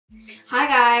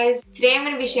guys. Today I'm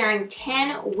going to be sharing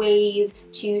 10 ways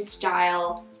to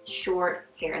style short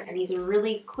hair. And these are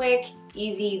really quick,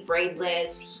 easy,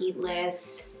 braidless,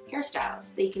 heatless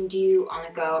hairstyles that you can do on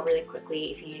the go really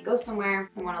quickly if you need to go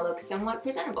somewhere and want to look somewhat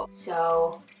presentable.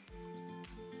 So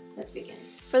let's begin.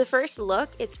 For the first look,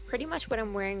 it's pretty much what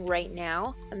I'm wearing right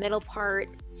now. A middle part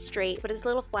straight, but it's a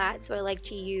little flat, so I like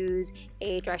to use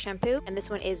a dry shampoo. And this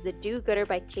one is the Do Gooder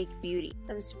by Cake Beauty.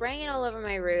 So I'm spraying it all over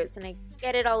my roots and I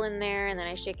get it all in there and then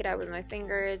I shake it out with my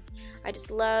fingers. I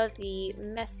just love the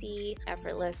messy,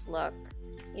 effortless look.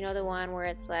 You know, the one where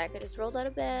it's like, I just rolled out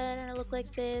of bed and I look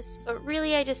like this. But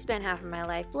really, I just spent half of my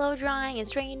life blow drying and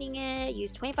straightening it,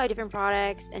 used 25 different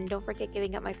products, and don't forget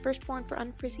giving up my firstborn for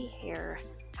unfrizzy hair.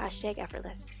 Hashtag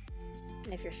effortless.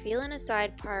 And if you're feeling a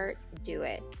side part, do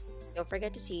it. Don't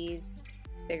forget to tease.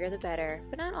 Bigger the better,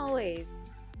 but not always.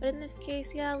 But in this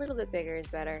case, yeah, a little bit bigger is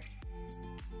better.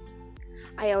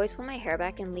 I always pull my hair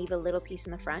back and leave a little piece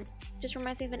in the front. It just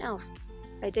reminds me of an elf.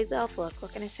 I dig the elf look,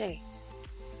 what can I say?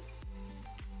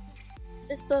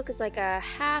 This look is like a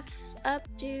half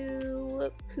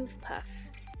updo poof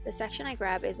puff. The section I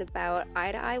grab is about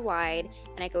eye to eye wide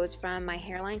and it goes from my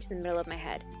hairline to the middle of my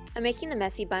head. I'm making the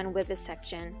messy bun with this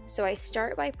section, so I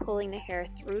start by pulling the hair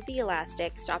through the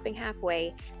elastic, stopping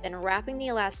halfway, then wrapping the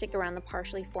elastic around the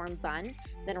partially formed bun,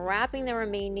 then wrapping the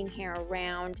remaining hair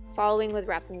around, following with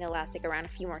wrapping the elastic around a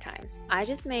few more times. I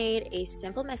just made a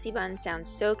simple messy bun sound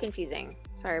so confusing.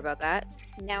 Sorry about that.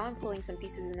 Now I'm pulling some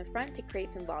pieces in the front to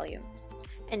create some volume.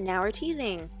 And now we're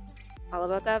teasing. All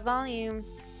about that volume.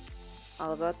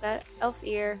 All about that elf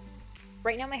ear.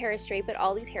 Right now my hair is straight, but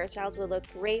all these hairstyles would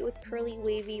look great with curly,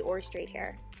 wavy, or straight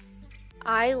hair.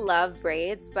 I love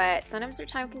braids, but sometimes they're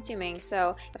time consuming,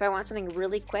 so if I want something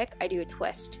really quick, I do a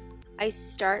twist. I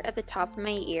start at the top of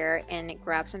my ear and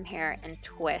grab some hair and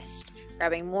twist,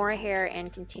 grabbing more hair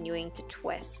and continuing to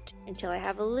twist until I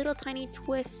have a little tiny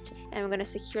twist, and I'm going to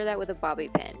secure that with a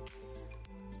bobby pin.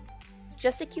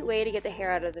 Just a cute way to get the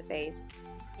hair out of the face,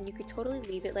 and you could totally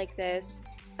leave it like this.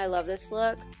 I love this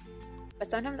look. But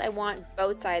sometimes I want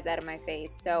both sides out of my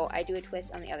face, so I do a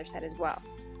twist on the other side as well.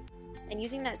 And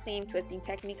using that same twisting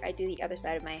technique, I do the other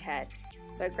side of my head.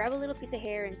 So I grab a little piece of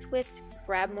hair and twist,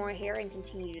 grab more hair and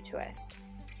continue to twist.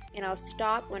 And I'll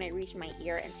stop when I reach my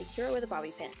ear and secure it with a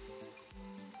bobby pin.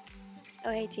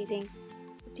 Oh hey teasing,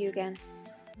 it's you again.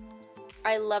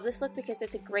 I love this look because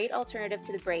it's a great alternative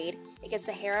to the braid. It gets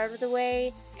the hair out of the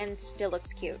way and still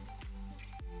looks cute.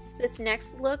 This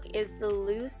next look is the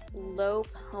loose low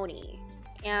pony.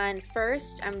 And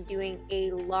first I'm doing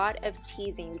a lot of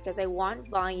teasing because I want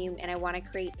volume and I want to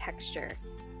create texture.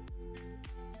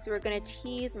 So we're going to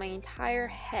tease my entire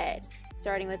head,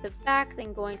 starting with the back,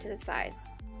 then going to the sides.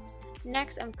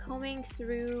 Next I'm combing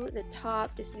through the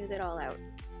top to smooth it all out.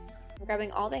 I'm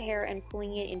grabbing all the hair and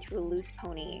pulling it into a loose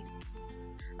pony.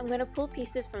 I'm going to pull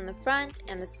pieces from the front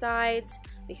and the sides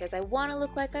because I want to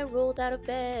look like I rolled out of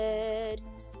bed.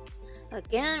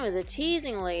 Again with the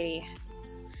teasing lady.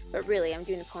 But really, I'm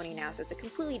doing the pony now, so it's a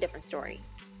completely different story.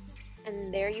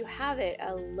 And there you have it,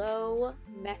 a low,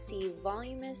 messy,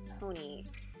 voluminous pony.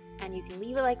 And you can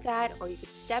leave it like that, or you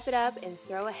could step it up and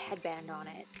throw a headband on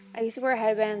it. I used to wear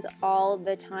headbands all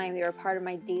the time. They were part of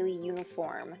my daily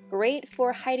uniform. Great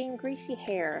for hiding greasy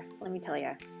hair, let me tell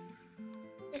you.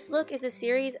 This look is a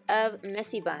series of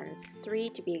messy buns, 3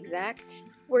 to be exact.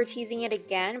 We're teasing it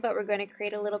again, but we're going to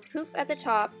create a little poof at the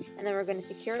top, and then we're going to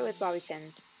secure it with bobby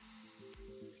pins.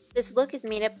 This look is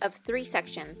made up of 3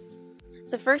 sections.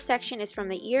 The first section is from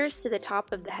the ears to the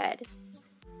top of the head,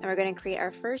 and we're going to create our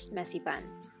first messy bun.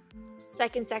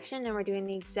 Second section, and we're doing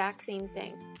the exact same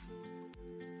thing.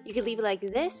 You could leave it like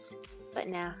this, but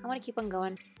nah, I want to keep on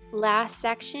going. Last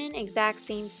section, exact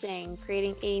same thing,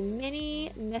 creating a mini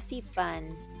messy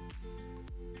bun.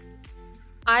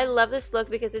 I love this look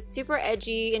because it's super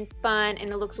edgy and fun and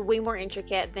it looks way more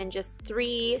intricate than just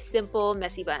 3 simple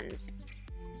messy buns.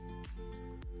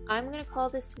 I'm going to call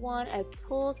this one a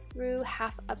pull through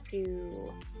half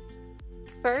updo.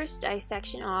 First, I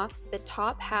section off the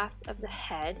top half of the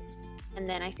head and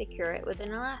then I secure it with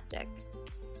an elastic.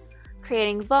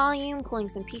 Creating volume, pulling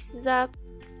some pieces up.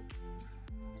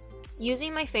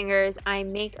 Using my fingers, I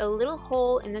make a little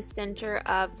hole in the center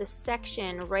of the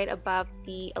section right above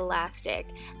the elastic,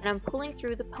 and I'm pulling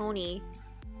through the pony,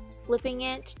 flipping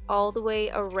it all the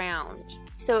way around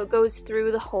so it goes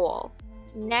through the hole.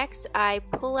 Next, I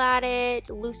pull at it,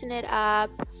 loosen it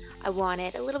up. I want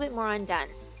it a little bit more undone.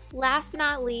 Last but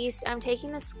not least, I'm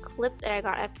taking this clip that I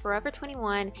got at Forever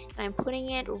 21 and I'm putting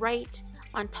it right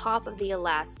on top of the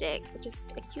elastic.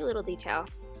 Just a cute little detail.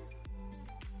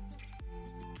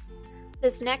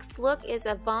 This next look is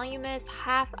a voluminous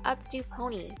half updo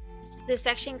pony. This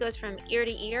section goes from ear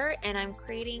to ear, and I'm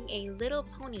creating a little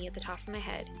pony at the top of my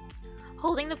head.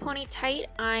 Holding the pony tight,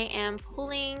 I am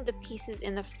pulling the pieces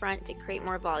in the front to create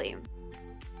more volume.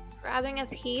 Grabbing a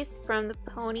piece from the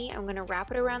pony, I'm going to wrap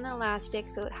it around the elastic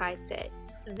so it hides it.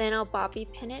 Then I'll bobby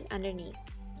pin it underneath.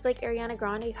 It's like Ariana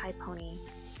Grande's high pony,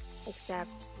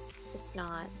 except it's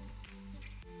not.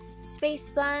 Space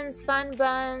buns, fun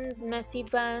buns, messy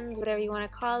buns, whatever you want to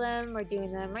call them, we're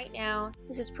doing them right now.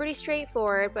 This is pretty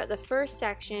straightforward, but the first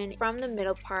section from the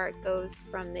middle part goes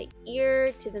from the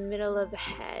ear to the middle of the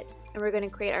head. And we're going to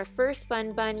create our first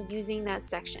fun bun using that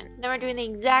section. Then we're doing the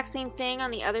exact same thing on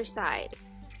the other side.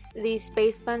 These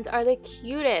space buns are the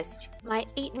cutest. My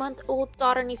 8-month-old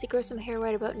daughter needs to grow some hair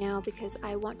right about now because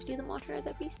I want to do them on her.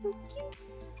 That'd be so cute.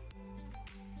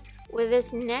 With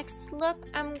this next look,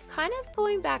 I'm kind of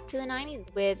going back to the 90s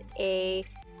with a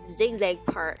zigzag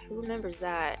part. Who remembers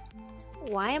that?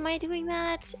 Why am I doing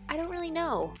that? I don't really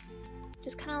know.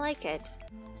 Just kind of like it.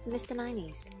 I miss the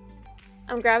 90s.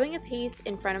 I'm grabbing a piece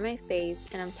in front of my face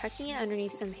and I'm tucking it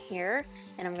underneath some hair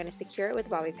and I'm going to secure it with a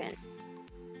bobby pin.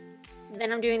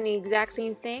 Then I'm doing the exact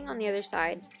same thing on the other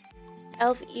side.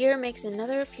 Elf ear makes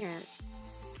another appearance.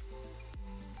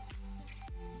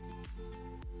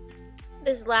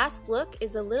 This last look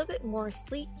is a little bit more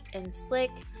sleek and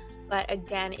slick, but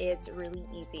again, it's really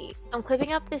easy. I'm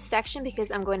clipping up this section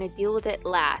because I'm going to deal with it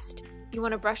last. You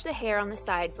want to brush the hair on the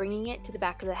side, bringing it to the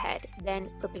back of the head, then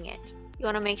clipping it. You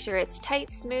want to make sure it's tight,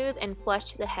 smooth, and flush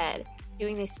to the head,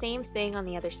 doing the same thing on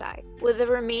the other side. With the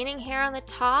remaining hair on the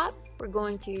top, we're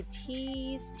going to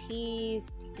tease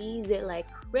it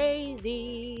like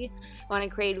crazy. You want to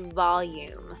create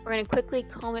volume. We're going to quickly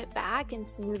comb it back and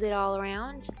smooth it all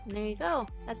around. And there you go.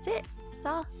 That's it.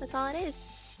 That's all it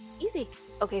is. Easy.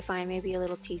 Okay, fine. Maybe a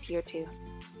little tease here too.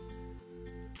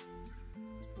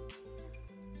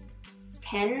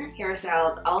 10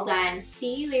 hairstyles all done.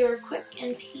 See, they were quick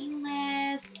and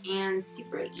painless and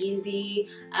super easy.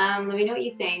 Let me know what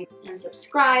you think and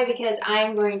subscribe because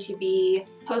I'm going to be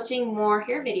posting more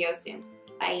hair videos soon.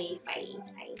 Bye.